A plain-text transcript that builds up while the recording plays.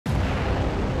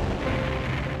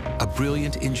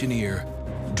brilliant engineer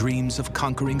dreams of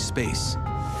conquering space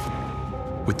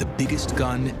with the biggest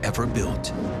gun ever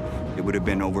built. It would have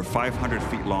been over 500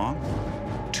 feet long,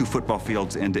 2 football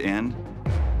fields end to end.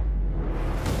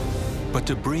 But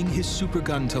to bring his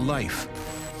supergun to life,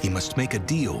 he must make a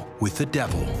deal with the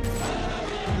devil.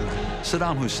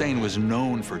 Saddam Hussein was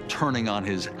known for turning on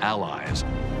his allies.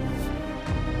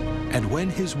 And when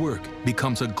his work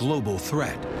becomes a global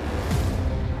threat,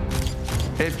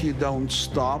 if you don't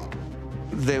stop,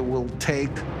 they will take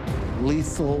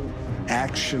lethal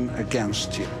action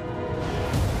against you.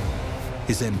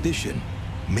 his ambition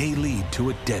may lead to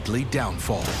a deadly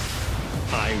downfall.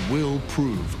 I will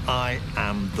prove I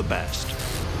am the best.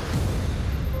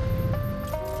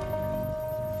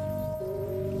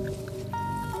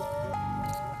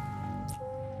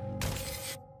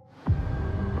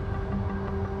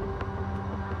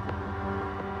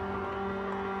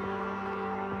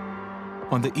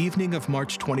 On the evening of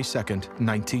March 22,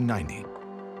 1990,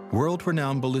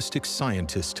 world-renowned ballistics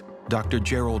scientist Dr.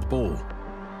 Gerald Bull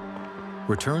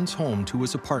returns home to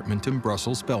his apartment in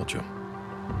Brussels, Belgium.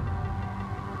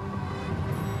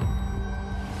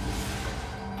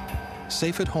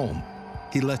 Safe at home,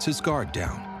 he lets his guard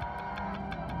down,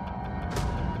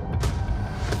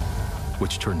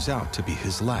 which turns out to be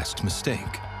his last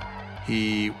mistake.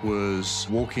 He was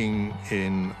walking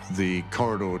in the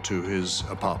corridor to his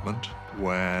apartment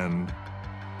when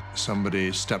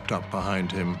somebody stepped up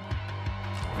behind him,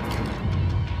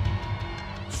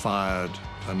 fired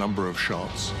a number of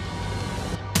shots.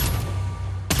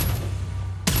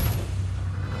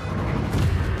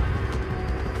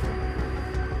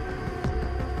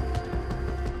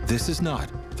 This is not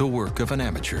the work of an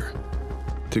amateur.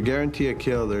 To guarantee a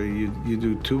kill there, you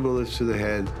do 2 bullets to the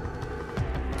head.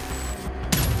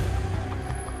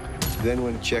 Then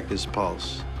when check his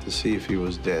pulse to see if he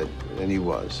was dead, and he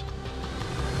was.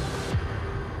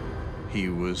 He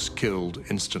was killed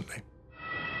instantly.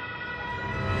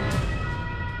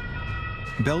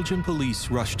 Belgian police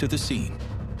rush to the scene.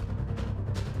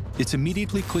 It's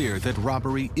immediately clear that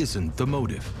robbery isn't the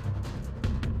motive.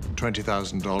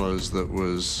 $20,000 that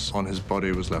was on his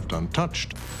body was left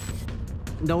untouched.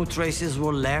 No traces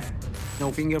were left,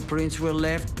 no fingerprints were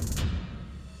left.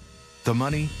 The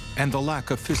money and the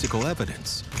lack of physical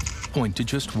evidence point to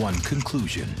just one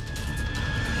conclusion: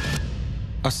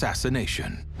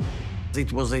 assassination.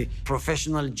 It was a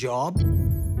professional job.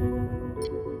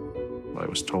 I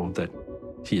was told that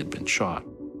he had been shot,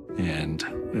 and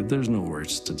there's no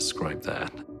words to describe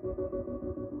that.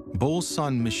 Bull's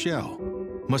son, Michel,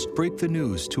 must break the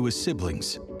news to his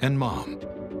siblings and mom.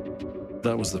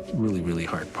 That was the really, really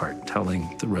hard part,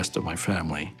 telling the rest of my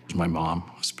family, my mom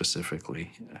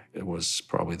specifically. It was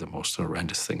probably the most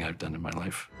horrendous thing I've done in my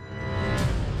life.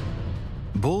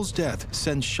 Bull's death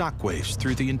sends shockwaves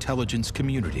through the intelligence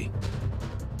community.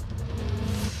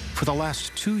 For the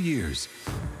last 2 years,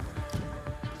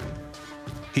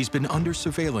 he's been under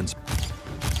surveillance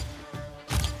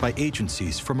by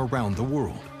agencies from around the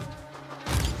world,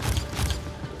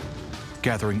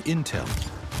 gathering intel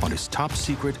on his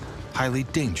top-secret, highly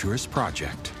dangerous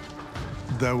project.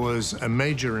 There was a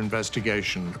major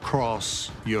investigation across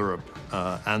Europe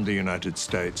and the United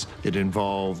States. It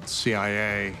involved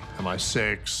CIA,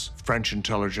 MI6, French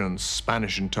intelligence,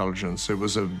 Spanish intelligence. It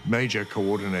was a major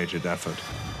coordinated effort.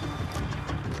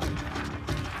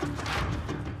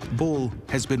 Bull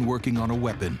has been working on a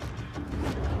weapon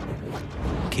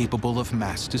capable of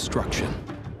mass destruction.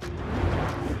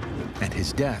 And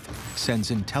his death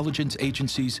sends intelligence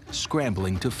agencies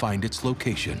scrambling to find its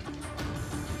location.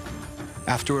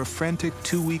 After a frantic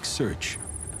 2-week search,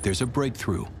 there's a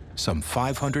breakthrough some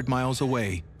 500 miles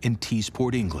away in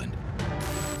Teesport, England.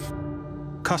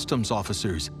 Customs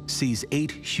officers seize 8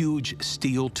 huge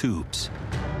steel tubes.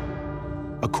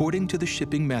 According to the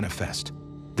shipping manifest,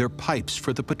 they're pipes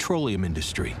for the petroleum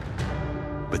industry.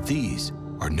 But these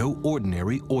are no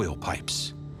ordinary oil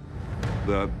pipes.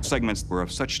 The segments were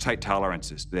of such tight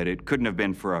tolerances that it couldn't have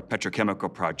been for a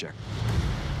petrochemical project.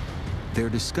 Their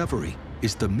discovery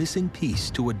is the missing piece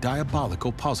to a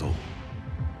diabolical puzzle.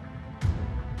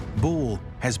 Bull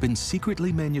has been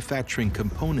secretly manufacturing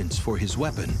components for his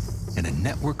weapon in a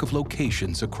network of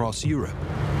locations across Europe.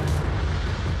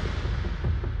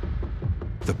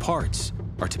 The parts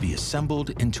are to be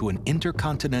assembled into an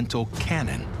intercontinental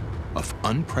cannon of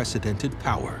unprecedented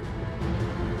power.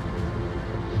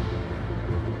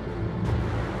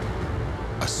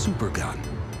 A supergun,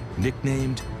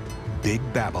 nicknamed Big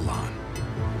Babylon.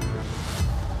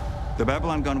 The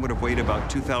Babylon gun would have weighed about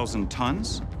 2,000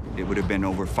 tons. It would have been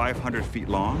over 500 feet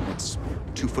long. It's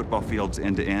 2 football fields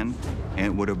end to end, and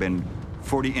it would have been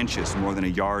 40 inches, more than a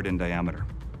yard in diameter.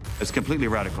 It's completely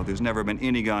radical. There's never been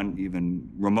any gun even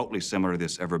remotely similar to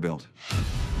this ever built.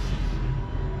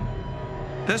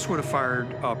 This would have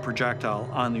fired a projectile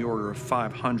on the order of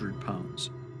 500 pounds,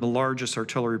 the largest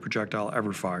artillery projectile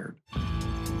ever fired.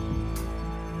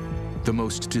 The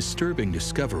most disturbing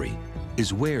discovery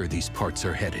is where these parts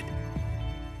are headed: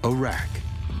 Iraq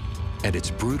and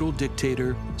its brutal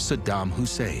dictator, Saddam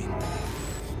Hussein.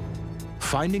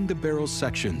 Finding the barrel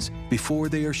sections before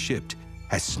they are shipped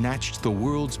has snatched the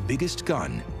world's biggest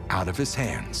gun out of his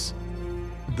hands.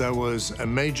 There was a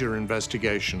major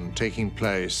investigation taking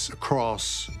place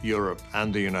across Europe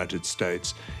and the United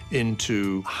States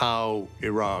into how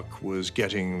Iraq was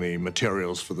getting the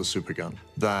materials for the supergun.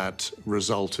 That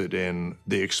resulted in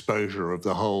the exposure of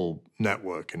the whole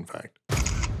network, in fact.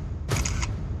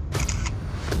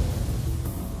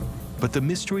 But the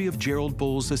mystery of Gerald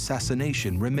Bull's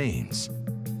assassination remains.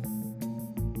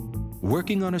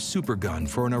 Working on a supergun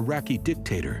for an Iraqi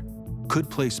dictator could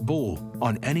place Bull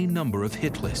on any number of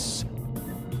hit lists.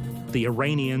 The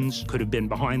Iranians could have been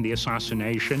behind the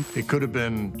assassination. It could have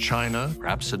been China.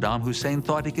 Perhaps Saddam Hussein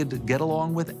thought he could get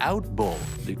along without Bull.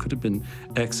 They could have been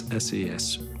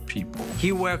ex-SAS people.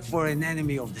 He worked for an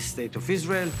enemy of the State of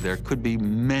Israel. There could be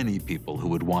many people who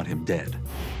would want him dead.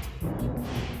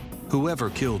 Whoever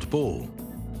killed Bull,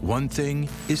 one thing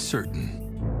is certain.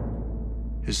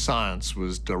 His science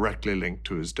was directly linked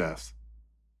to his death.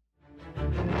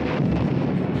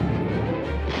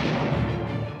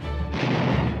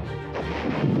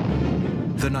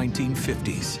 The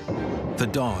 1950s, the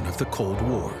dawn of the Cold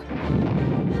War.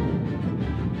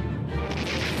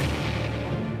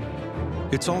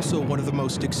 It's also one of the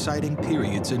most exciting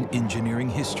periods in engineering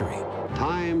history.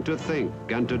 Time to think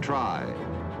and to try.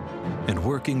 And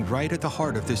working right at the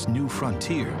heart of this new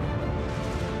frontier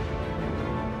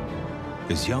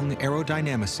is young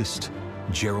aerodynamicist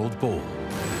Gerald Bull.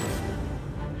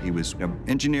 He was an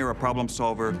engineer, a problem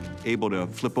solver, able to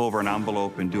flip over an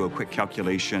envelope and do a quick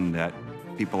calculation that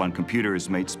people on computers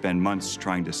might spend months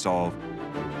trying to solve.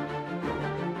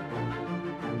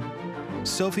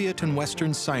 Soviet and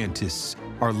Western scientists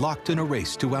are locked in a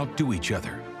race to outdo each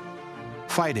other,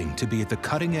 fighting to be at the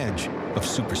cutting edge of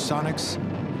supersonics,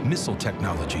 missile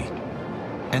technology,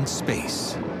 and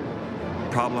space.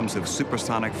 Problems of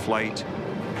supersonic flight,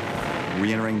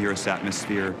 re-entering the Earth's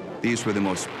atmosphere, these were the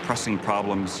most pressing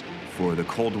problems for the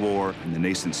Cold War and the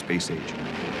nascent space age.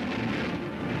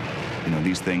 You know,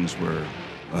 these things were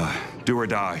do or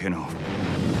die, you know.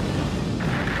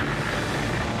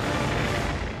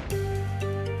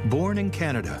 Born in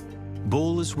Canada,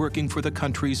 Bull is working for the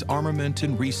country's armament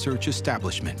and research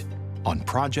establishment on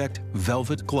Project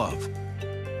Velvet Glove,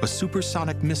 a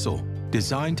supersonic missile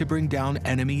designed to bring down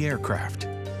enemy aircraft.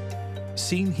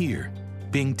 Seen here,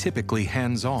 being typically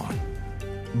hands-on,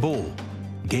 Bull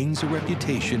gains a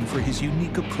reputation for his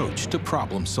unique approach to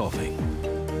problem solving.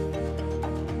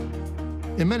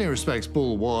 In many respects,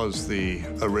 Bull was the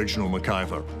original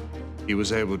MacGyver. He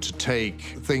was able to take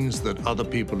things that other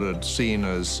people had seen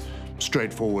as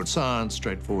straightforward science,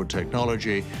 straightforward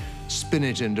technology, spin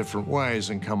it in different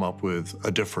ways and come up with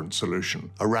a different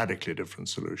solution, a radically different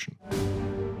solution.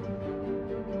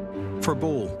 For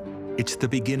Bull, it's the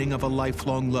beginning of a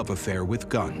lifelong love affair with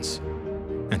guns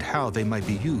and how they might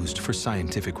be used for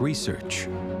scientific research.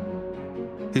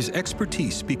 His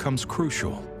expertise becomes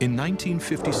crucial in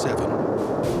 1957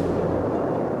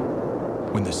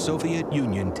 when the Soviet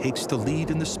Union takes the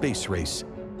lead in the space race,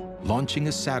 launching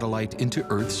a satellite into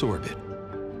Earth's orbit,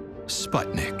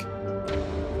 Sputnik.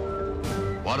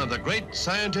 One of the great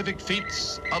scientific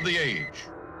feats of the age.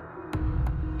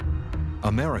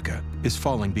 America is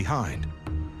falling behind.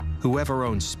 Whoever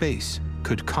owns space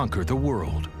could conquer the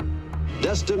world.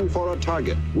 Destined for a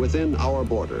target within our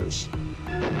borders.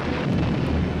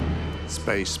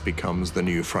 Space becomes the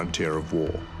new frontier of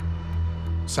war.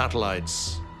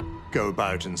 Satellites go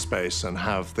about in space and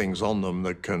have things on them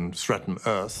that can threaten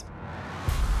Earth.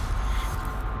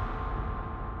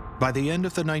 By the end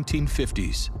of the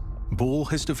 1950s, Bull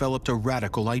has developed a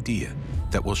radical idea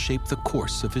that will shape the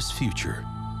course of his future.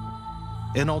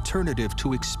 An alternative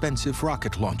to expensive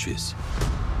rocket launches.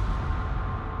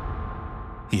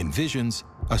 He envisions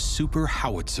a super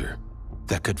howitzer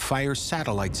that could fire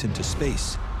satellites into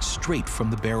space straight from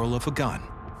the barrel of a gun.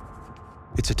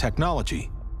 It's a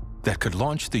technology that could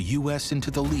launch the US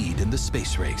into the lead in the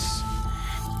space race.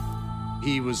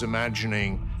 He was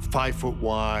imagining 5-foot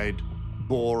wide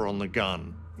bore on the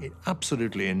gun,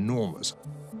 absolutely enormous.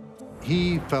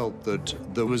 He felt that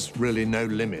there was really no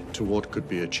limit to what could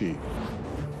be achieved.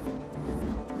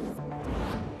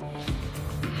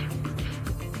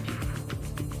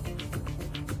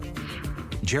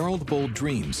 Gerald Bull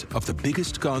dreams of the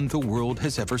biggest gun the world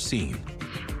has ever seen.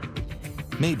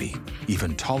 Maybe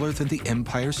even taller than the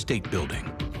Empire State Building.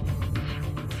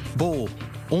 Bull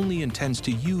only intends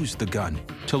to use the gun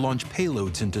to launch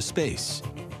payloads into space.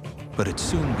 But it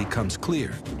soon becomes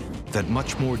clear that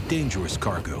much more dangerous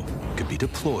cargo could be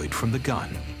deployed from the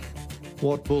gun.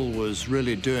 What Bull was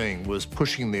really doing was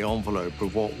pushing the envelope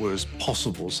of what was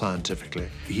possible scientifically.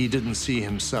 He didn't see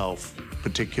himself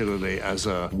particularly as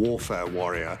a warfare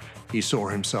warrior. He saw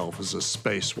himself as a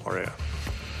space warrior.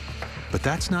 But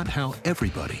that's not how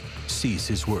everybody sees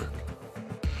his work.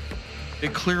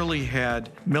 It clearly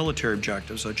had military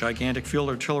objectives, a gigantic field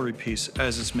artillery piece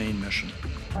as its main mission.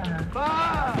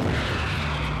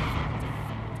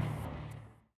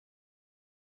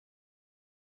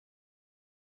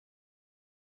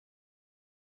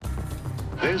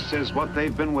 This is what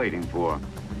they've been waiting for.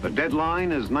 The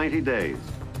deadline is 90 days.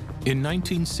 In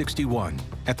 1961,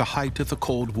 at the height of the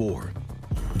Cold War,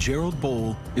 Gerald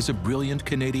Bull is a brilliant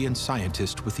Canadian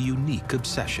scientist with a unique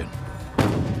obsession.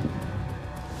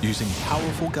 Using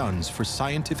powerful guns for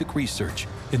scientific research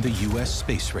in the U.S.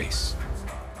 space race.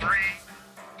 3,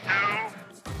 2,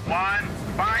 1,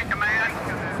 fire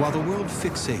command. While the world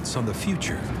fixates on the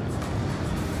future,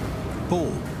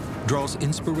 Bull draws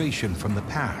inspiration from the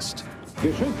past.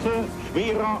 Geschütze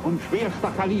schwerer und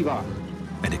schwerster Kaliber.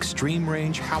 An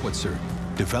extreme-range howitzer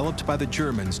developed by the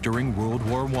Germans during World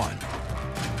War I,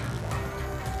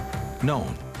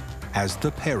 known as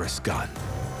the Paris gun.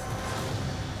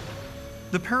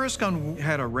 The Paris gun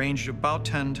had a range about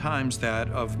 10 times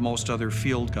that of most other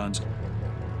field guns.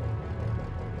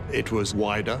 It was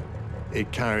wider,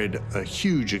 it carried a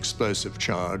huge explosive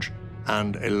charge,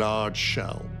 and a large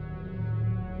shell.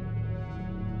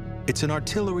 It's an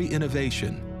artillery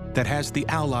innovation that has the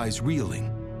Allies reeling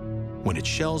when it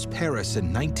shells Paris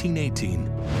in 1918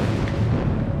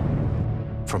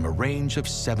 from a range of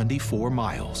 74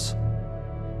 miles.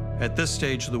 At this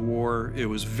stage of the war, it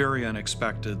was very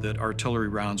unexpected that artillery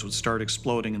rounds would start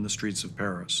exploding in the streets of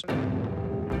Paris.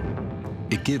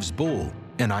 It gives Bull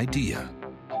an idea.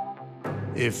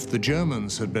 If the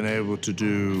Germans had been able to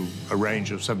do a range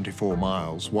of 74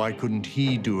 miles, why couldn't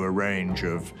he do a range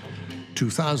of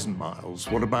 2,000 miles?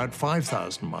 What about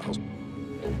 5,000 miles?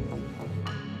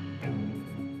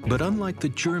 But unlike the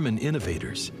German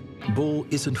innovators, Bull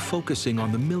isn't focusing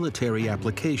on the military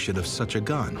application of such a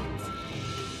gun.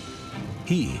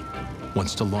 He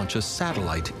wants to launch a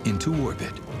satellite into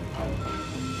orbit.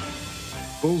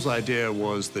 Bull's idea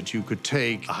was that you could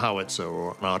take a howitzer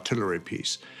or an artillery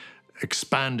piece,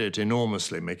 expand it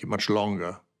enormously, make it much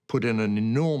longer, put in an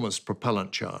enormous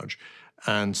propellant charge,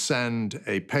 and send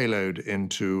a payload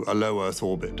into a low Earth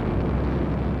orbit.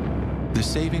 The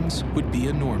savings would be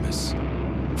enormous.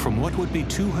 From what would be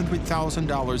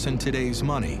 $200,000 in today's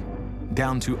money,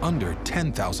 down to under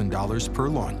 $10,000 per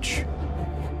launch.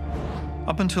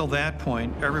 Up until that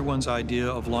point, everyone's idea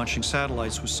of launching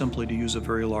satellites was simply to use a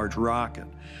very large rocket.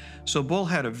 So Bull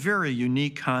had a very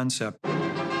unique concept.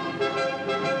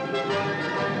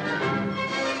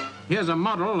 Here's a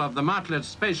model of the Martlet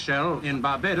space shell in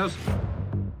Barbados.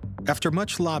 After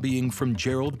much lobbying from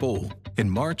Gerald Bull, in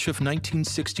March of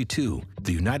 1962,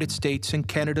 the United States and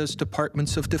Canada's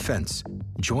Departments of Defense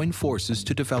joined forces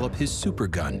to develop his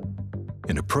supergun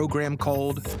in a program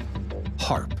called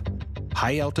HARP,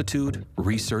 High Altitude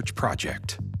Research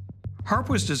Project. HARP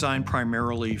was designed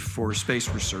primarily for space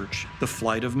research, the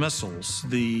flight of missiles,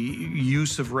 the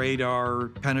use of radar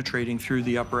penetrating through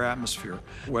the upper atmosphere,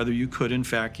 whether you could in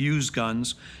fact use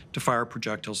guns to fire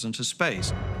projectiles into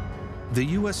space. The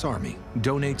U.S. Army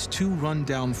donates 2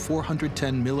 rundown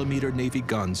 410mm Navy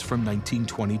guns from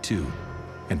 1922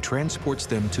 and transports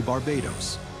them to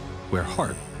Barbados, where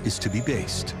HARP is to be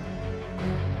based.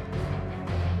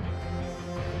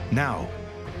 Now,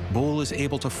 Bull is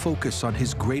able to focus on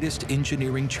his greatest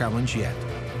engineering challenge yet.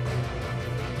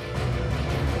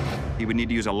 He would need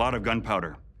to use a lot of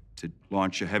gunpowder to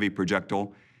launch a heavy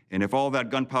projectile, and if all that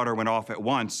gunpowder went off at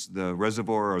once, the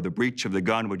reservoir or the breech of the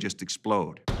gun would just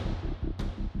explode.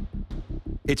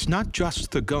 It's not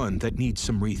just the gun that needs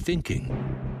some rethinking,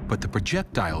 but the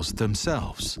projectiles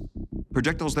themselves.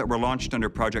 Projectiles that were launched under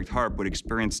Project HARP would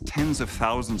experience tens of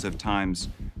thousands of times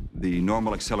the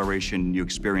normal acceleration you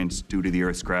experience due to the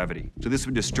Earth's gravity. So this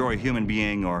would destroy a human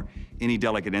being or any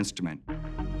delicate instrument.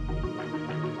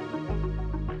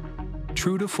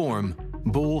 True to form,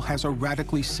 Bull has a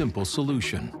radically simple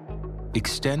solution.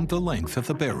 Extend the length of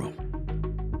the barrel.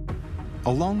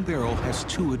 A long barrel has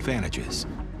 2 advantages.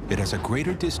 It has a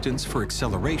greater distance for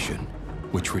acceleration,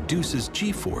 which reduces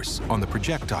G-force on the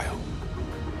projectile.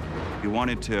 You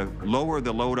wanted to lower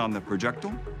the load on the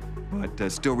projectile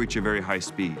but still reach a very high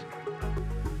speed.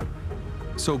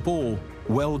 So Bull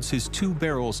welds his two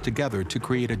barrels together to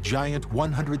create a giant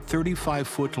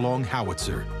 135-foot-long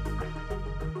howitzer.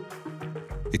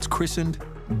 It's christened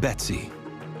Betsy,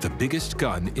 the biggest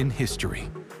gun in history,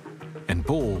 and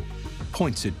Bull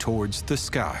points it towards the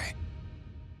sky.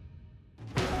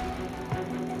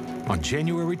 On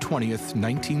January 20th,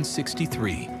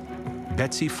 1963,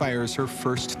 Betsy fires her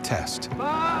first test.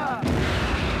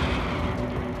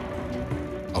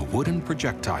 A wooden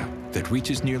projectile that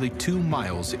reaches nearly 2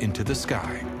 miles into the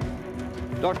sky.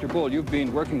 Dr. Bull, you've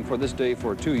been working for this day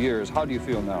for 2 years. How do you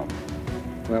feel now?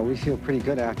 Well, we feel pretty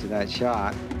good after that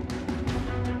shot.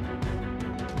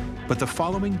 But the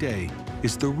following day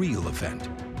is the real event,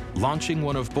 launching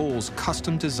one of Bull's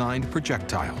custom-designed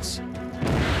projectiles.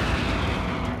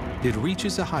 It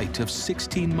reaches a height of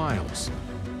 16 miles,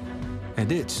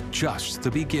 and it's just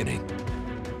the beginning.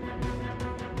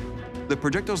 The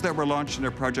projectiles that were launched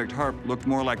under Project HARP looked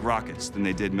more like rockets than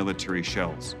they did military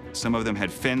shells. Some of them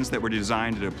had fins that were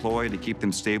designed to deploy to keep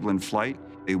them stable in flight.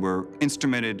 They were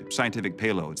instrumented scientific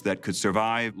payloads that could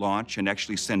survive launch and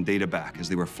actually send data back as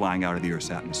they were flying out of the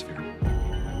Earth's atmosphere.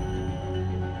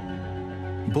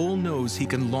 Bull knows he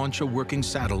can launch a working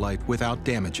satellite without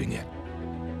damaging it.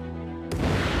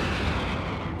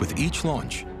 With each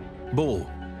launch, Bull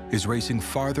is racing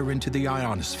farther into the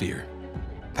ionosphere,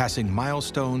 passing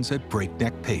milestones at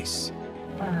breakneck pace.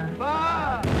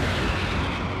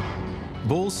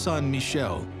 Bull's son,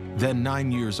 Michel, then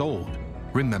 9 years old,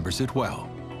 remembers it well.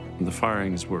 The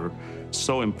firings were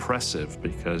so impressive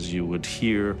because you would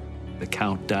hear the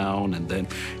countdown and then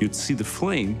you'd see the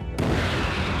flame.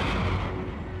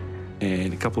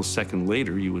 And a couple of seconds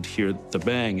later, you would hear the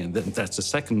bang, and then that's a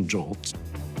second jolt.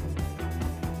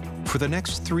 For the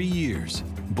next 3 years,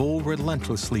 Bull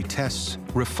relentlessly tests,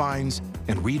 refines,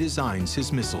 and redesigns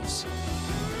his missiles.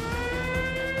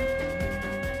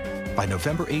 By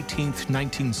November 18th,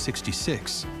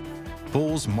 1966,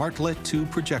 Bull's Martlet II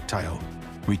projectile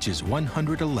reaches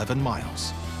 111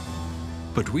 miles.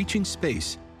 But reaching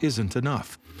space isn't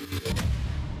enough.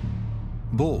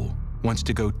 Bull wants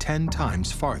to go 10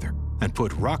 times farther and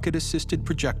put rocket-assisted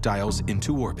projectiles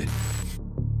into orbit,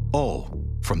 all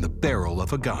from the barrel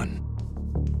of a gun.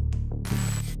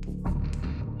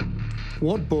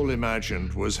 What Bull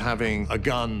imagined was having a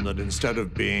gun that instead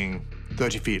of being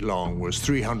 30 feet long was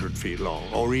 300 feet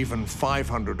long, or even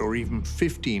 500 or even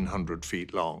 1,500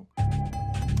 feet long.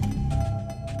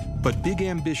 But big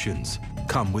ambitions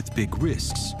come with big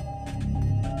risks.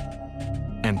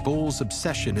 And Bull's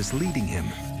obsession is leading him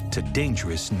to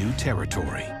dangerous new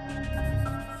territory.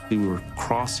 We were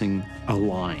crossing a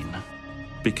line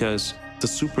because the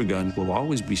supergun will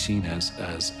always be seen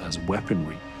as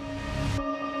weaponry.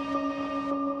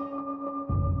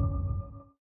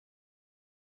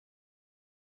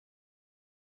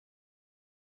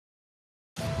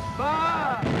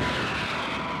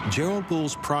 Gerald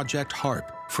Bull's Project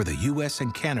HARP for the US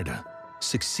and Canada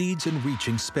succeeds in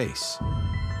reaching space.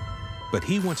 But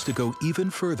he wants to go even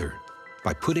further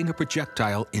by putting a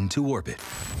projectile into orbit.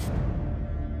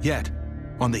 Yet,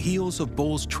 on the heels of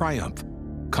Bull's triumph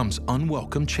comes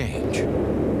unwelcome change.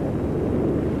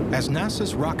 As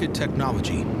NASA's rocket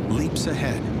technology leaps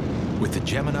ahead with the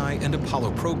Gemini and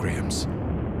Apollo programs,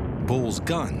 Bull's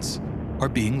guns are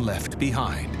being left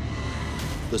behind.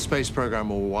 The space program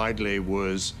more widely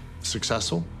was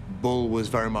successful. Bull was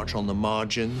very much on the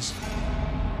margins.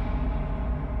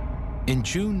 In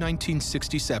June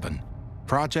 1967,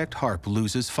 Project HARP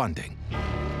loses funding.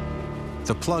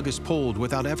 The plug is pulled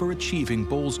without ever achieving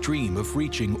Bull's dream of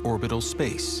reaching orbital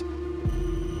space.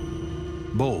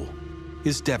 Bull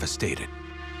is devastated.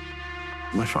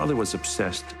 My father was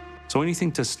obsessed, so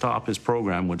anything to stop his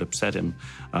program would upset him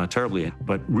terribly.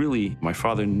 But really, my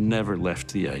father never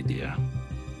left the idea.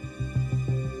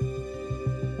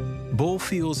 Bull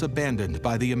feels abandoned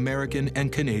by the American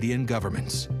and Canadian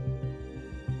governments,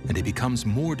 and he becomes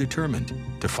more determined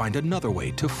to find another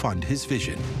way to fund his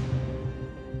vision,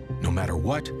 no matter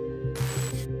what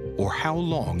or how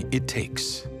long it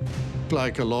takes.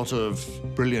 Like a lot of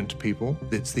brilliant people,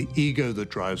 it's the ego that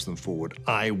drives them forward.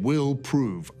 I will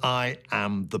prove I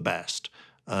am the best,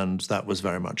 and that was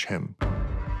very much him.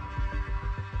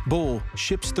 Bull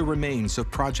ships the remains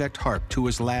of Project HARP to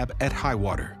his lab at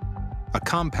Highwater, a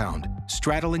compound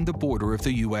straddling the border of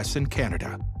the US and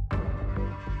Canada.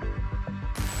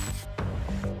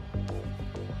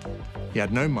 He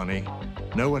had no money,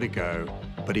 nowhere to go,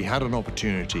 but he had an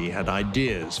opportunity, he had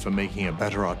ideas for making a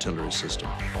better artillery system.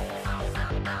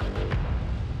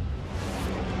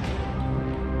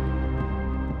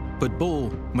 But Bull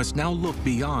must now look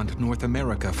beyond North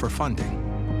America for funding.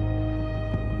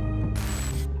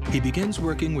 He begins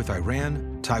working with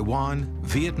Iran, Taiwan,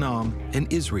 Vietnam,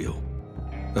 and Israel,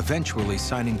 eventually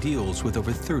signing deals with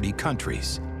over 30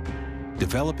 countries,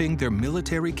 developing their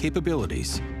military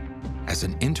capabilities as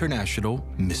an international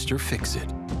Mr.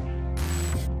 Fix-It.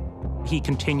 He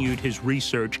continued his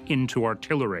research into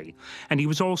artillery, and he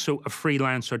was also a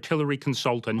freelance artillery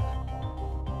consultant.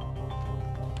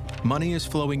 Money is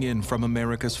flowing in from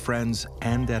America's friends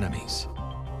and enemies.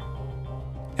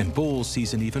 And Bull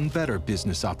sees an even better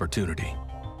business opportunity,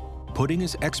 putting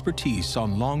his expertise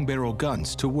on long-barrel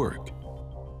guns to work.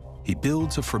 He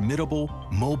builds a formidable,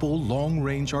 mobile,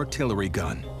 long-range artillery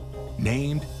gun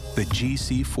named the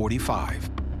GC-45.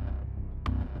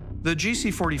 The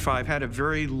GC-45 had a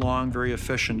very long, very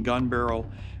efficient gun barrel,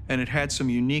 and it had some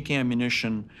unique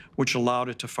ammunition which allowed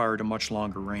it to fire to much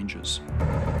longer ranges.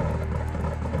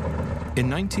 In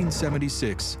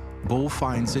 1976, Bull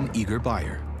finds an eager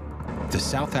buyer, the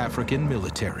South African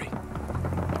military.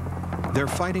 They're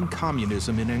fighting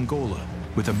communism in Angola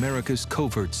with America's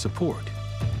covert support.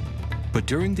 But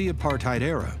during the apartheid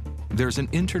era, there's an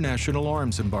international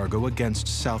arms embargo against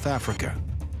South Africa.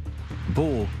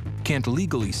 Bull can't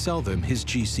legally sell them his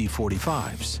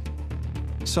GC-45s.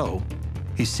 So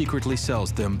he secretly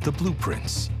sells them the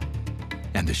blueprints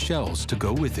and the shells to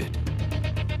go with it.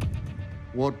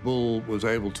 What Bull was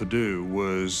able to do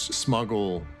was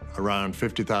smuggle around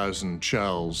 50,000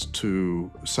 shells to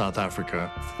South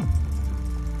Africa.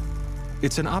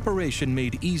 It's an operation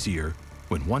made easier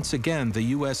when once again the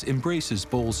U.S. embraces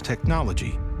Bull's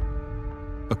technology.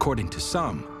 According to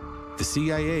some, the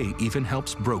CIA even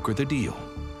helps broker the deal.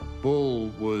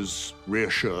 Bull was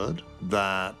reassured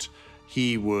that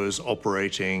he was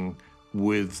operating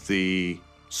with the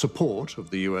support of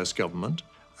the US government,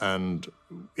 and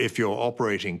if you're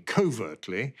operating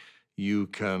covertly, you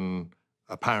can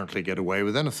apparently get away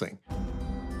with anything.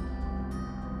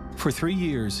 For 3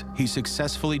 years, he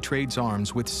successfully trades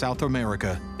arms with South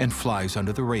America and flies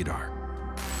under the radar.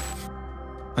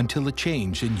 Until a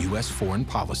change in US foreign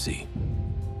policy.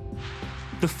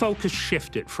 The focus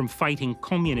shifted from fighting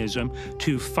communism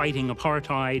to fighting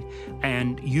apartheid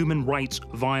and human rights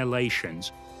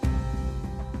violations.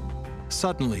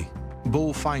 Suddenly,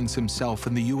 Bull finds himself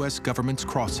in the US government's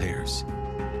crosshairs.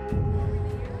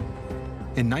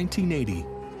 In 1980,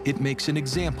 it makes an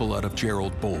example out of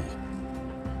Gerald Bull.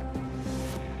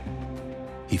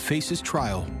 He faces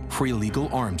trial for illegal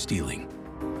arms dealing.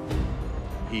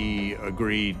 He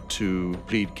agreed to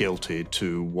plead guilty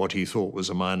to what he thought was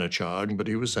a minor charge, but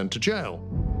he was sent to jail.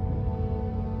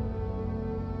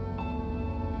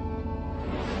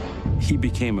 He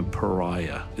became a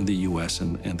pariah in the US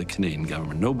and the Canadian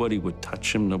government. Nobody would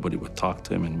touch him, nobody would talk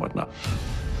to him and whatnot.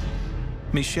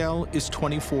 Michel is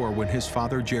 24 when his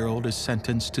father Gerald is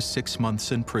sentenced to 6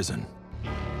 months in prison.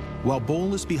 While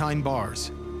Bull is behind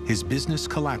bars, his business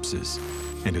collapses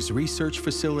and his research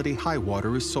facility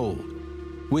Highwater is sold.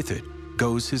 With it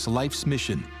goes his life's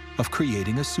mission of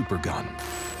creating a supergun.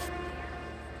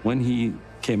 When he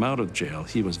came out of jail,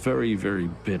 he was very, very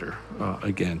bitter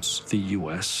against the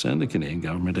US and the Canadian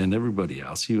government and everybody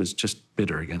else. He was just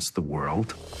bitter against the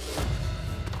world.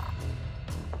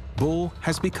 Bull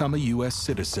has become a US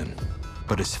citizen,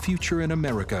 but his future in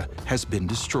America has been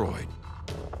destroyed.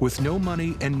 With no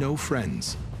money and no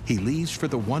friends, he leaves for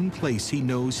the one place he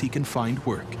knows he can find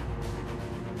work.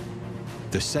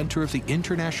 The center of the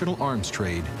international arms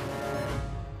trade,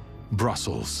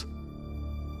 Brussels.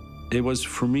 It was,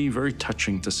 for me, very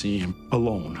touching to see him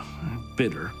alone,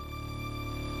 bitter,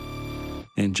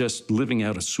 and just living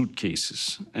out of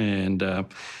suitcases. And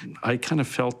I kind of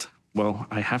felt, well,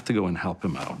 I have to go and help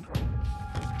him out.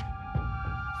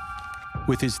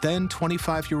 With his then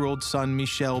 25-year-old son,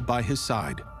 Michel, by his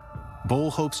side,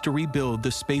 Bull hopes to rebuild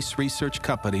the space research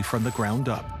company from the ground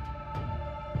up.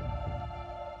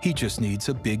 He just needs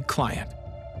a big client.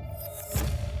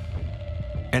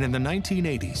 And in the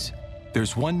 1980s,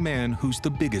 there's one man who's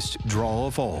the biggest draw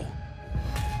of all.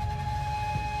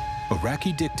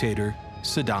 Iraqi dictator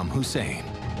Saddam Hussein.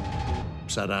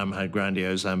 Saddam had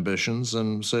grandiose ambitions,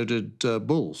 and so did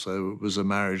Bull, so it was a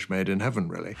marriage made in heaven,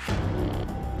 really.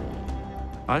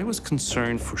 I was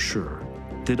concerned for sure.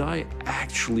 Did I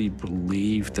actually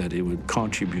believe that it would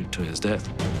contribute to his death?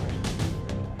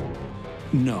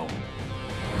 No.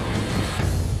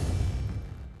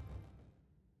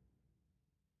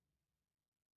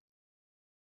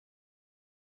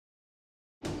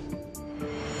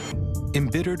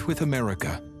 Embittered with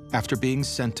America after being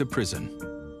sent to prison,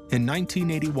 in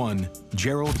 1981,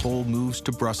 Gerald Bull moves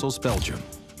to Brussels, Belgium,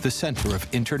 the center of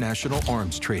international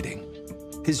arms trading.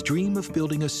 His dream of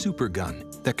building a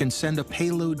supergun that can send a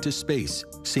payload to space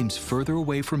seems further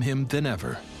away from him than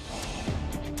ever.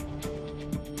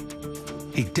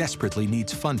 he desperately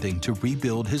needs funding to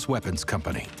rebuild his weapons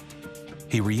company.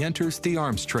 He re-enters the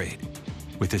arms trade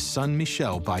with his son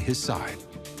Michel by his side.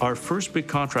 Our first big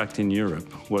contract in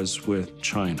Europe was with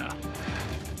China.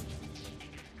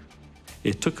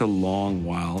 It took a long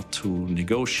while to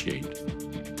negotiate.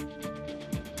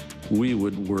 We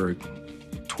would work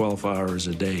 12 hours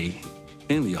a day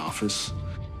in the office,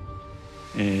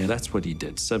 and that's what he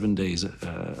did, 7 days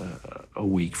a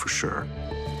week for sure.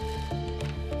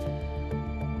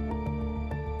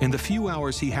 In the few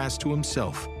hours he has to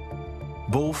himself,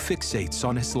 Bull fixates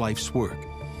on his life's work.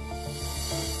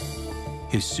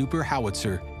 His super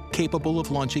howitzer capable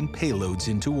of launching payloads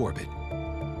into orbit.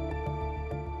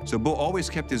 So Bull always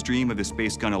kept his dream of the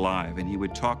space gun alive, and he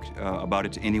would talk about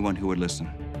it to anyone who would listen.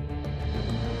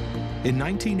 In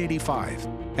 1985,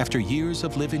 after years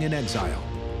of living in exile,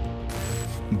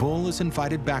 Bull is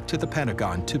invited back to the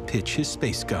Pentagon to pitch his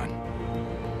space gun.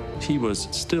 He was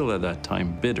still at that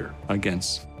time bitter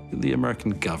against the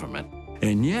American government.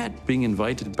 And yet, being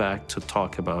invited back to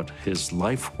talk about his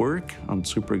life work on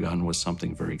Supergun was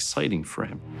something very exciting for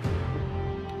him.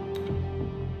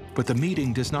 But the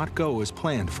meeting does not go as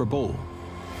planned for Bull.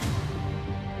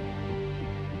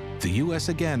 The U.S.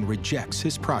 again rejects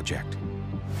his project.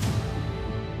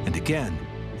 And again,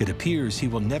 it appears he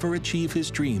will never achieve his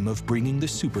dream of bringing the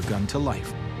supergun to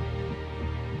life.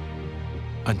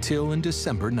 Until in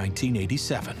December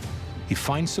 1987, he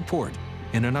finds support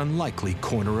in an unlikely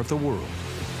corner of the world: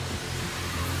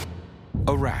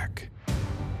 Iraq.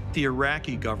 The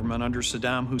Iraqi government under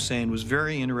Saddam Hussein was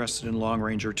very interested in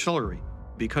long-range artillery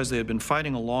because they had been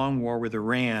fighting a long war with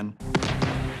Iran,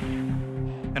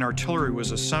 and artillery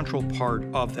was a central part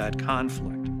of that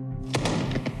conflict.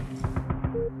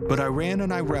 But Iran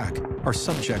and Iraq are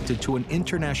subjected to an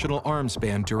international arms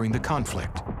ban during the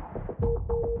conflict.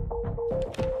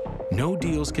 No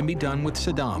deals can be done with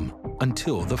Saddam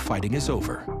until the fighting is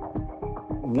over.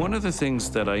 One of the things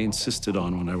that I insisted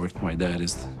on when I worked with my dad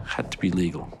is it had to be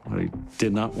legal. I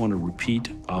did not want a repeat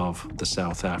of the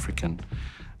South African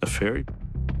affair.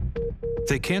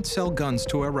 They can't sell guns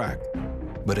to Iraq,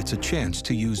 but it's a chance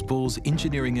to use Bull's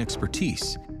engineering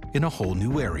expertise in a whole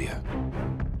new area.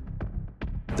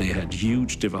 They had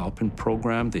huge development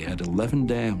program. They had 11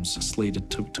 dams slated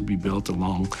to be built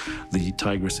along the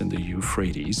Tigris and the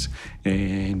Euphrates,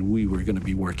 and we were going to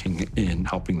be working in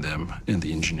helping them in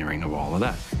the engineering of all of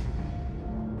that.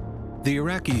 The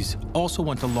Iraqis also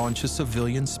want to launch a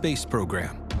civilian space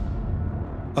program,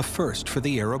 a first for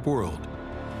the Arab world,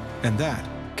 and that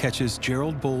catches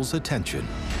Gerald Bull's attention.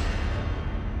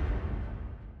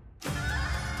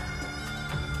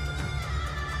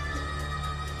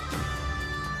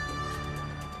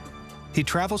 He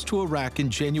travels to Iraq in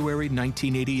January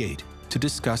 1988 to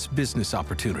discuss business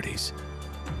opportunities.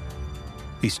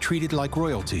 He's treated like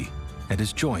royalty and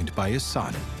is joined by his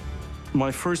son. My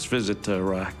first visit to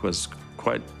Iraq was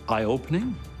quite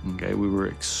eye-opening. Okay, we were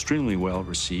extremely well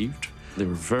received. They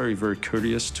were very, very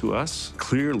courteous to us.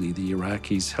 Clearly, the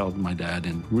Iraqis held my dad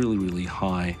in really, really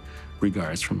high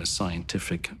regards from a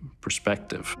scientific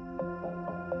perspective.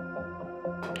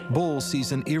 Bull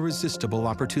sees an irresistible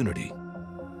opportunity.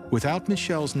 Without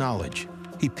Michel's knowledge,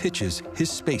 he pitches his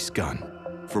space gun.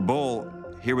 For Bull,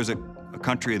 here was a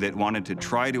country that wanted to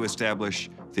try to establish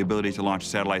the ability to launch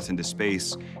satellites into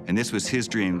space, and this was his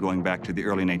dream going back to the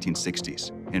early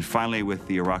 1960s. And finally, with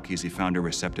the Iraqis, he found a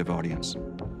receptive audience.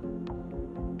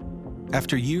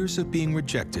 After years of being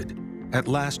rejected, at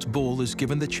last Bull is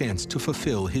given the chance to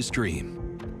fulfill his dream.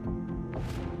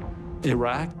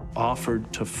 Iraq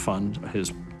offered to fund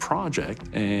his project,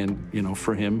 and,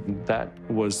 for him, that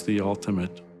was the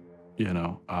ultimate,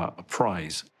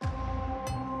 prize.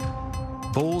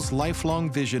 Bull's lifelong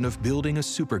vision of building a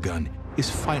supergun is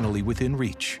finally within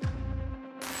reach.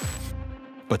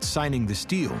 But signing this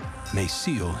deal may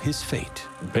seal his fate.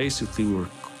 Basically, we're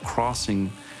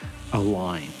crossing a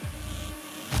line.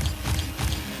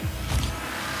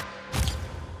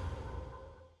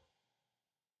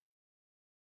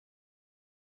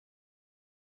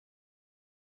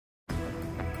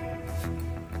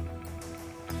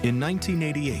 In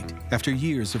 1988, after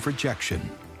years of rejection,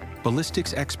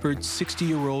 ballistics expert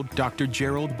 60-year-old Dr.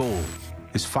 Gerald Bull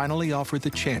is finally offered the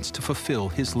chance to fulfill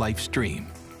his life's dream.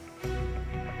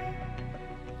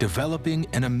 Developing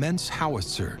an immense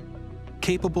howitzer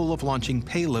capable of launching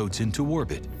payloads into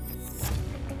orbit.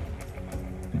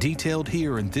 Detailed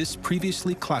here in this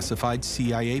previously classified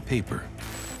CIA paper.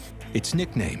 Its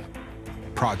nickname,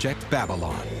 Project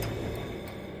Babylon.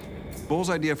 Bull's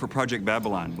idea for Project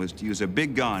Babylon was to use a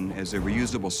big gun as a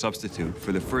reusable substitute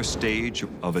for the first stage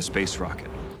of a space rocket.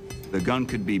 The gun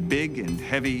could be big and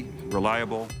heavy,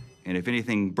 reliable, and if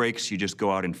anything breaks, you just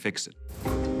go out and fix it.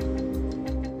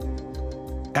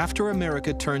 After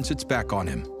America turns its back on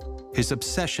him, his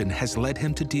obsession has led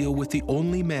him to deal with the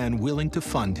only man willing to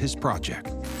fund his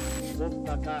project,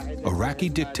 Iraqi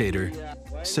dictator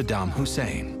Saddam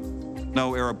Hussein.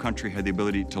 No Arab country had the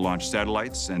ability to launch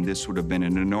satellites, and this would have been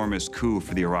an enormous coup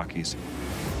for the Iraqis.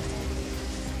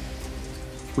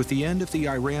 With the end of the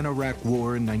Iran-Iraq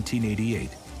War in 1988,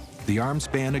 the arms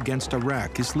ban against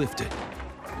Iraq is lifted.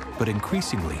 But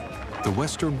increasingly, the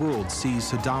Western world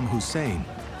sees Saddam Hussein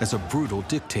as a brutal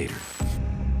dictator.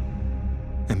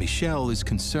 And Michel is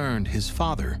concerned his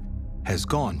father has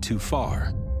gone too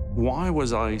far. Why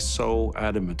was I so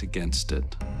adamant against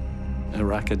it?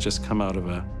 Iraq had just come out of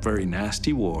a very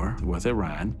nasty war with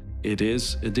Iran. It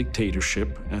is a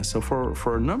dictatorship, and so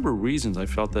for a number of reasons, I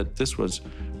felt that this was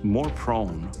more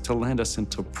prone to land us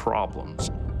into problems.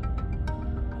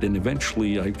 And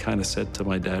eventually, I kind of said to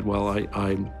my dad, well,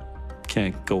 I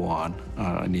can't go on.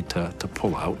 I need to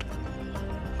pull out.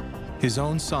 His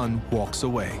own son walks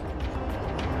away.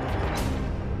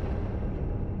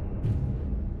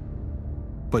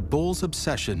 But Bull's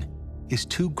obsession is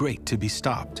too great to be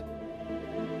stopped.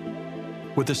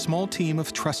 With a small team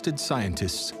of trusted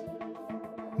scientists,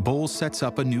 Bull sets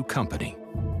up a new company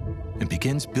and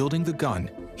begins building the gun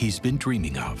he's been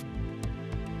dreaming of.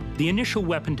 The initial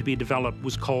weapon to be developed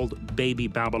was called Baby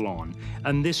Babylon,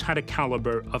 and this had a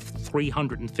caliber of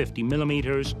 350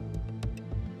 millimeters.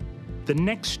 The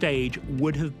next stage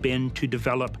would have been to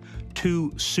develop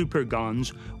 2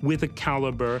 superguns with a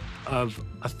caliber of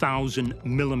 1,000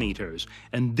 millimeters,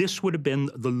 and this would have been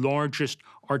the largest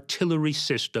artillery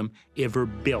system ever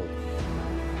built.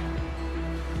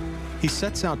 He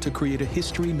sets out to create a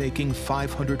history-making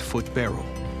 500-foot barrel.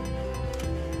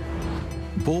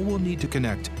 Bull will need to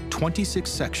connect 26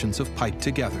 sections of pipe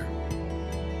together.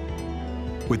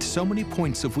 With so many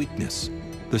points of weakness,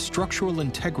 the structural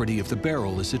integrity of the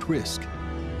barrel is at risk.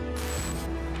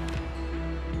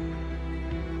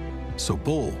 So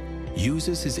Bull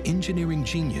uses his engineering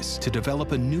genius to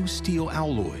develop a new steel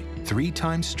alloy 3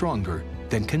 times stronger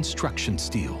than construction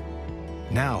steel.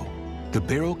 Now, the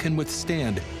barrel can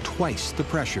withstand twice the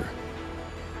pressure.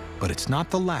 But it's not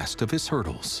the last of his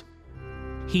hurdles.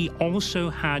 He also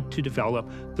had to develop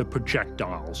the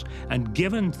projectiles, and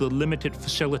given the limited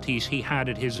facilities he had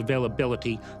at his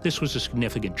availability, this was a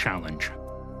significant challenge.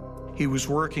 He was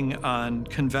working on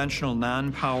conventional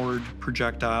non-powered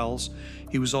projectiles.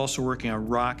 He was also working on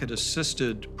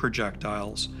rocket-assisted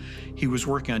projectiles. He was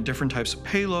working on different types of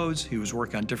payloads. He was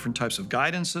working on different types of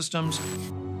guidance systems.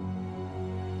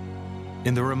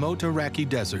 In the remote Iraqi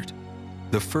desert,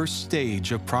 the first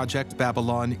stage of Project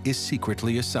Babylon is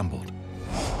secretly assembled.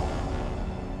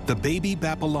 The Baby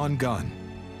Babylon gun,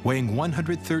 weighing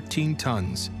 113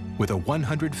 tons, with a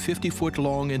 150-foot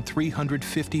long and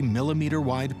 350-millimeter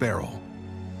wide barrel.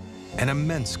 An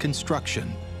immense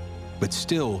construction, but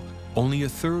still only a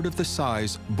third of the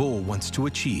size Bull wants to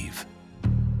achieve.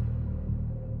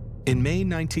 In May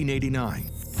 1989,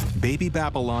 Baby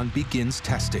Babylon begins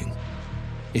testing.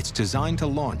 It's designed to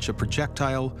launch a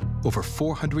projectile over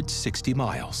 460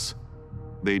 miles.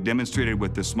 They demonstrated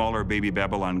with the smaller Baby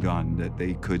Babylon gun that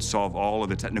they could solve all of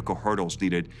the technical hurdles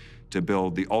needed to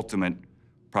build the ultimate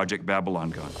Project Babylon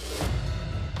gun.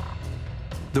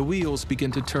 The wheels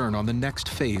begin to turn on the next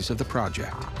phase of the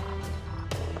project.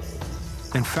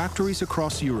 In factories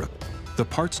across Europe, the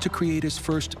parts to create his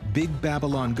first Big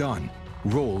Babylon gun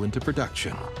roll into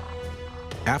production.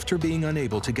 After being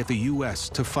unable to get the US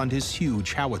to fund his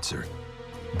huge howitzer,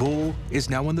 Bull is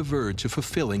now on the verge of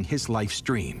fulfilling his life's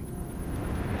dream.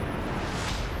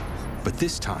 But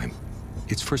this time,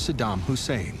 it's for Saddam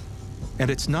Hussein. And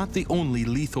it's not the only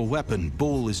lethal weapon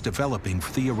Bull is developing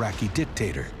for the Iraqi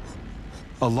dictator.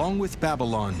 Along with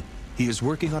Babylon, he is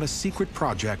working on a secret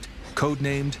project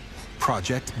codenamed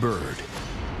Project Bird.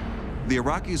 The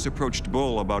Iraqis approached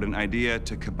Bull about an idea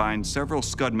to combine several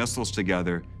Scud missiles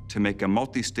together to make a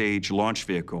multi-stage launch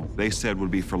vehicle they said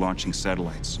would be for launching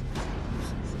satellites.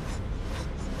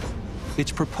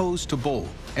 It's proposed to Bull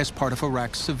as part of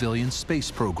Iraq's civilian space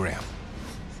program.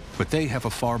 But they have a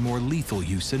far more lethal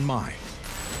use in mind,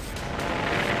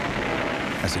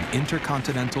 as an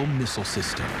intercontinental missile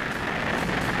system.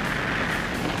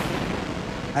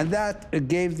 And that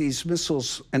gave these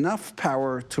missiles enough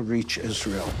power to reach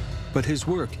Israel. But his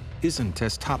work isn't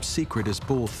as top secret as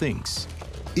Bull thinks.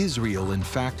 Israel, in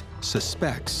fact,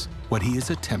 suspects what he is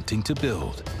attempting to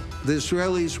build. The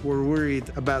Israelis were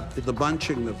worried about the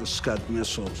bunching of the Scud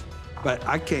missiles. But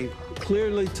I came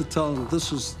clearly to tell them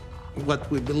this is what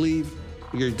we believe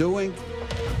you're doing.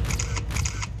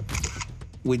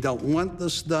 We don't want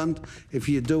this done. If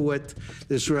you do it,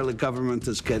 the Israeli government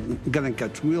is going to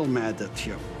get real mad at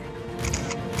you.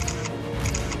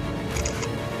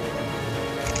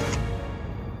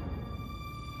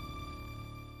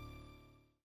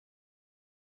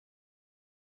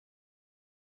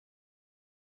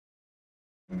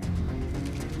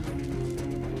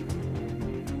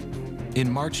 In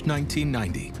March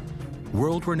 1990,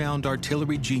 world-renowned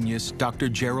artillery genius Dr.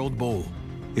 Gerald Bull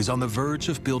is on the verge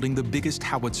of building the biggest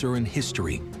howitzer in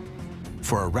history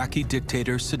for Iraqi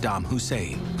dictator Saddam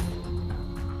Hussein.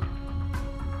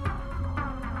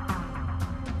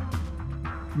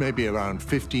 Maybe around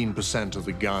 15% of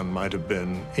the gun might have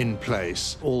been in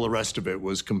place. All the rest of it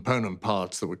was component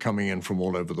parts that were coming in from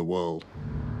all over the world.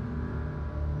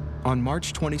 On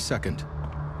March 22nd,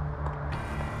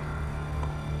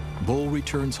 Bull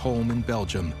returns home in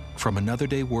Belgium from another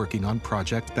day working on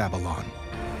Project Babylon.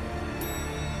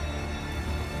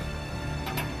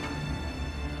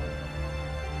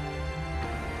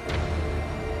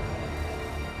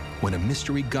 When a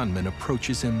mystery gunman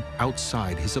approaches him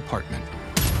outside his apartment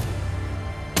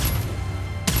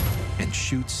and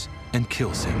shoots and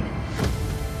kills him.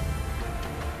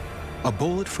 A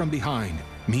bullet from behind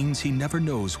means he never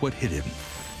knows what hit him.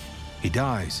 He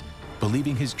dies,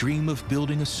 believing his dream of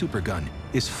building a supergun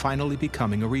is finally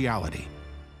becoming a reality.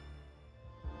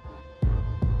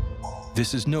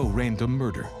 This is no random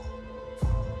murder.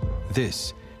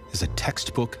 This is a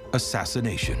textbook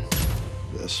assassination.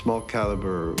 A small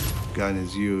caliber gun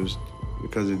is used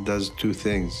because it does two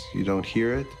things. You don't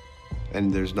hear it,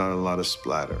 and there's not a lot of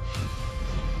splatter.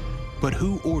 But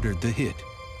who ordered the hit?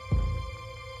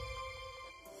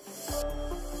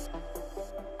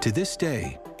 To this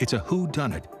day, it's a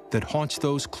whodunit that haunts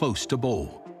those close to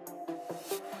Bull.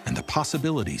 And the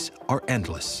possibilities are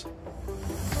endless.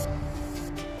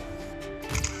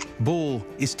 Bull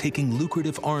is taking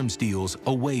lucrative arms deals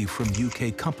away from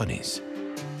UK companies,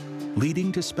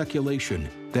 leading to speculation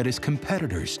that his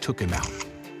competitors took him out.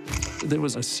 There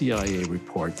was a CIA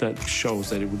report that shows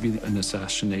that it would be an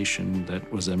assassination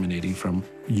that was emanating from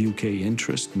UK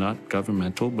interest, not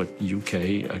governmental, but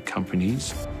UK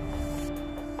companies.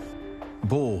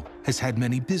 Bull has had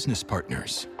many business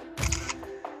partners.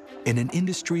 In an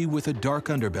industry with a dark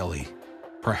underbelly,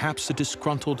 perhaps a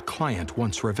disgruntled client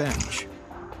wants revenge.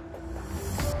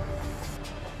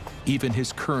 Even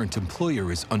his current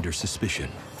employer is under suspicion.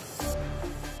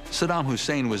 Saddam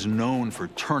Hussein was known for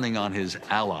turning on his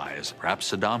allies.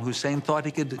 Perhaps Saddam Hussein thought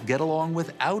he could get along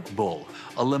without Bull,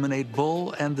 eliminate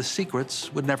Bull, and the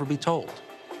secrets would never be told.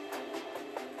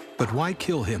 But why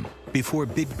kill him before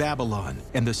Big Babylon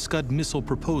and the Scud missile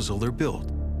proposal are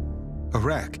built?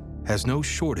 Iraq has no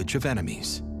shortage of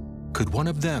enemies. Could one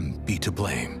of them be to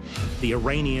blame? The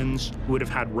Iranians would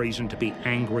have had reason to be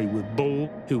angry with Bull,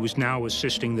 who was now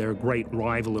assisting their great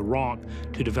rival Iraq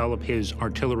to develop his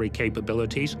artillery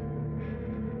capabilities.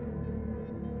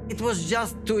 It was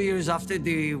just 2 years after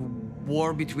the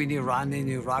war between Iran and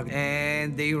Iraq,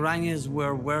 and the Iranians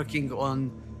were working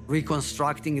on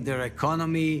reconstructing their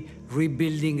economy,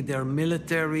 rebuilding their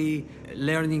military,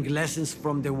 learning lessons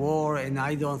from the war, and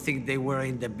I don't think they were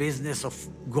in the business of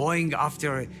going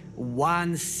after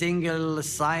one single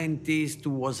scientist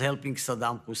who was helping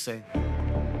Saddam Hussein.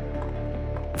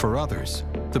 For others,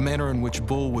 the manner in which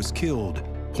Bull was killed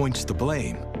points the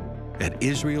blame at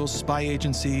Israel's spy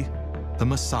agency, the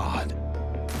Mossad.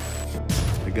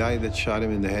 The guy that shot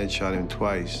him in the head shot him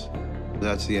twice.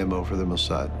 That's the MO for the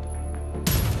Mossad.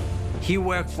 He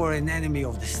worked for an enemy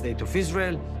of the State of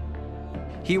Israel.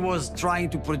 He was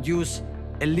trying to produce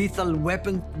a lethal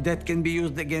weapon that can be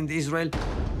used against Israel.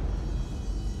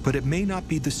 But it may not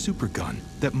be the supergun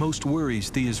that most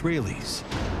worries the Israelis.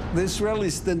 The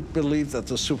Israelis didn't believe that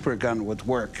the supergun would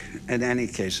work in any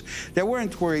case. They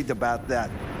weren't worried about that.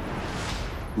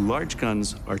 Large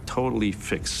guns are totally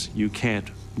fixed. You can't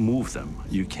move them.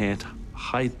 You can't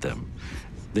hide them.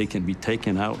 They can be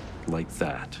taken out like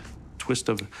that. Twist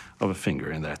of a finger,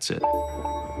 and that's it.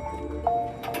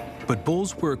 But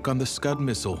Bull's work on the Scud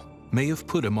missile may have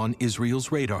put him on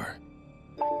Israel's radar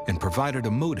and provided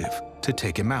a motive to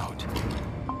take him out.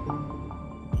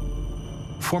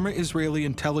 Former Israeli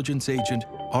intelligence agent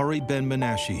Ari Ben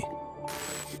Menashe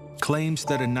claims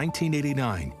that in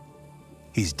 1989,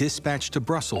 he's dispatched to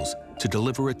Brussels to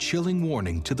deliver a chilling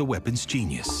warning to the weapons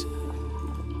genius.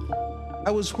 I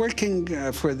was working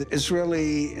for the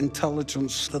Israeli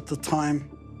intelligence at the time.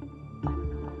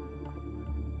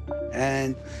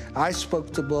 And I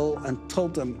spoke to Bull and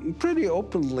told him pretty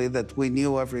openly that we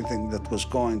knew everything that was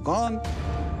going on.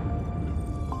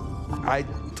 I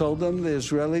told them the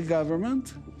Israeli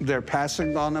government, they're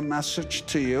passing on a message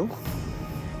to you.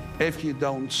 If you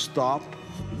don't stop,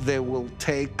 they will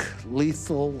take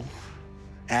lethal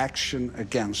action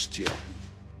against you.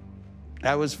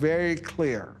 I was very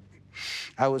clear.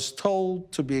 I was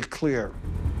told to be clear.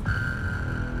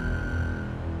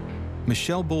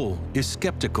 Michel Bull is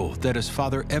skeptical that his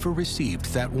father ever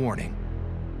received that warning.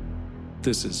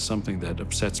 This is something that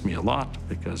upsets me a lot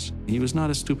because he was not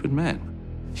a stupid man.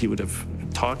 He would have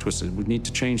talked to us and said, we need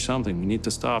to change something, we need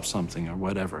to stop something or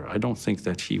whatever. I don't think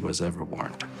that he was ever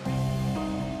warned.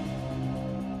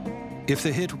 If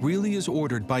the hit really is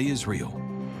ordered by Israel,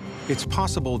 it's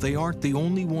possible they aren't the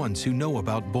only ones who know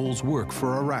about Bull's work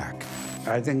for Iraq.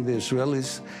 I think the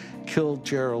Israelis killed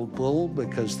Gerald Bull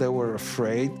because they were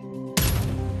afraid.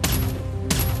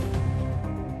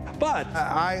 But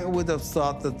I would have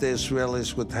thought that the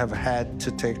Israelis would have had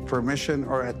to take permission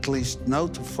or at least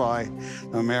notify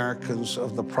Americans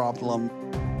of the problem.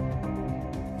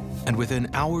 And within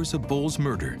hours of Bull's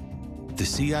murder, the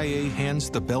CIA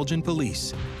hands the Belgian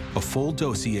police a full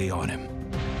dossier on him.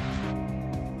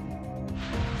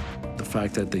 The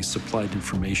fact that they supplied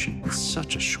information in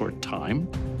such a short time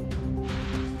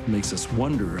makes us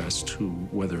wonder as to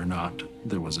whether or not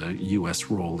there was a U.S.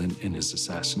 role in his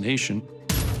assassination.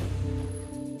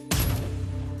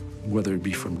 Whether it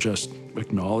be from just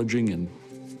acknowledging and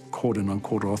quote and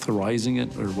unquote authorizing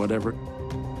it or whatever.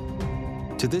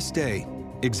 To this day,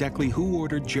 exactly who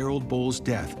ordered Gerald Bull's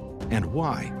death and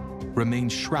why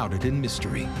remains shrouded in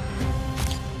mystery.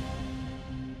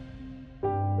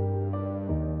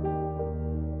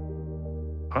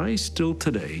 I still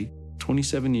today,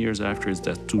 27 years after his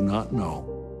death, do not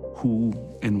know who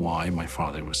and why my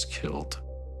father was killed.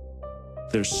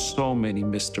 There's so many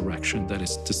misdirection that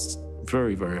it's just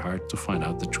very, very hard to find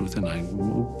out the truth, and I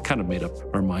kind of made up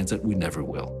our minds that we never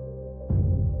will.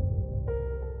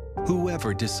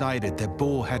 Whoever decided that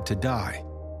Bull had to die,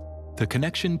 the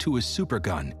connection to his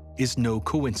supergun is no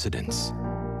coincidence.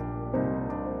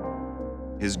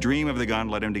 His dream of the gun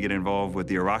led him to get involved with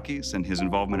the Iraqis, and his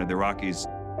involvement of the Iraqis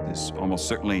is almost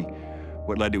certainly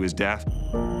what led to his death.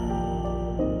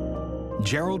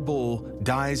 Gerald Bull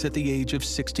dies at the age of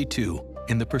 62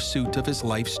 in the pursuit of his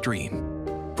life's dream,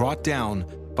 brought down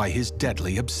by his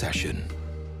deadly obsession.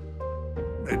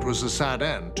 It was a sad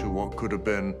end to what could have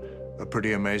been a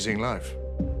pretty amazing life.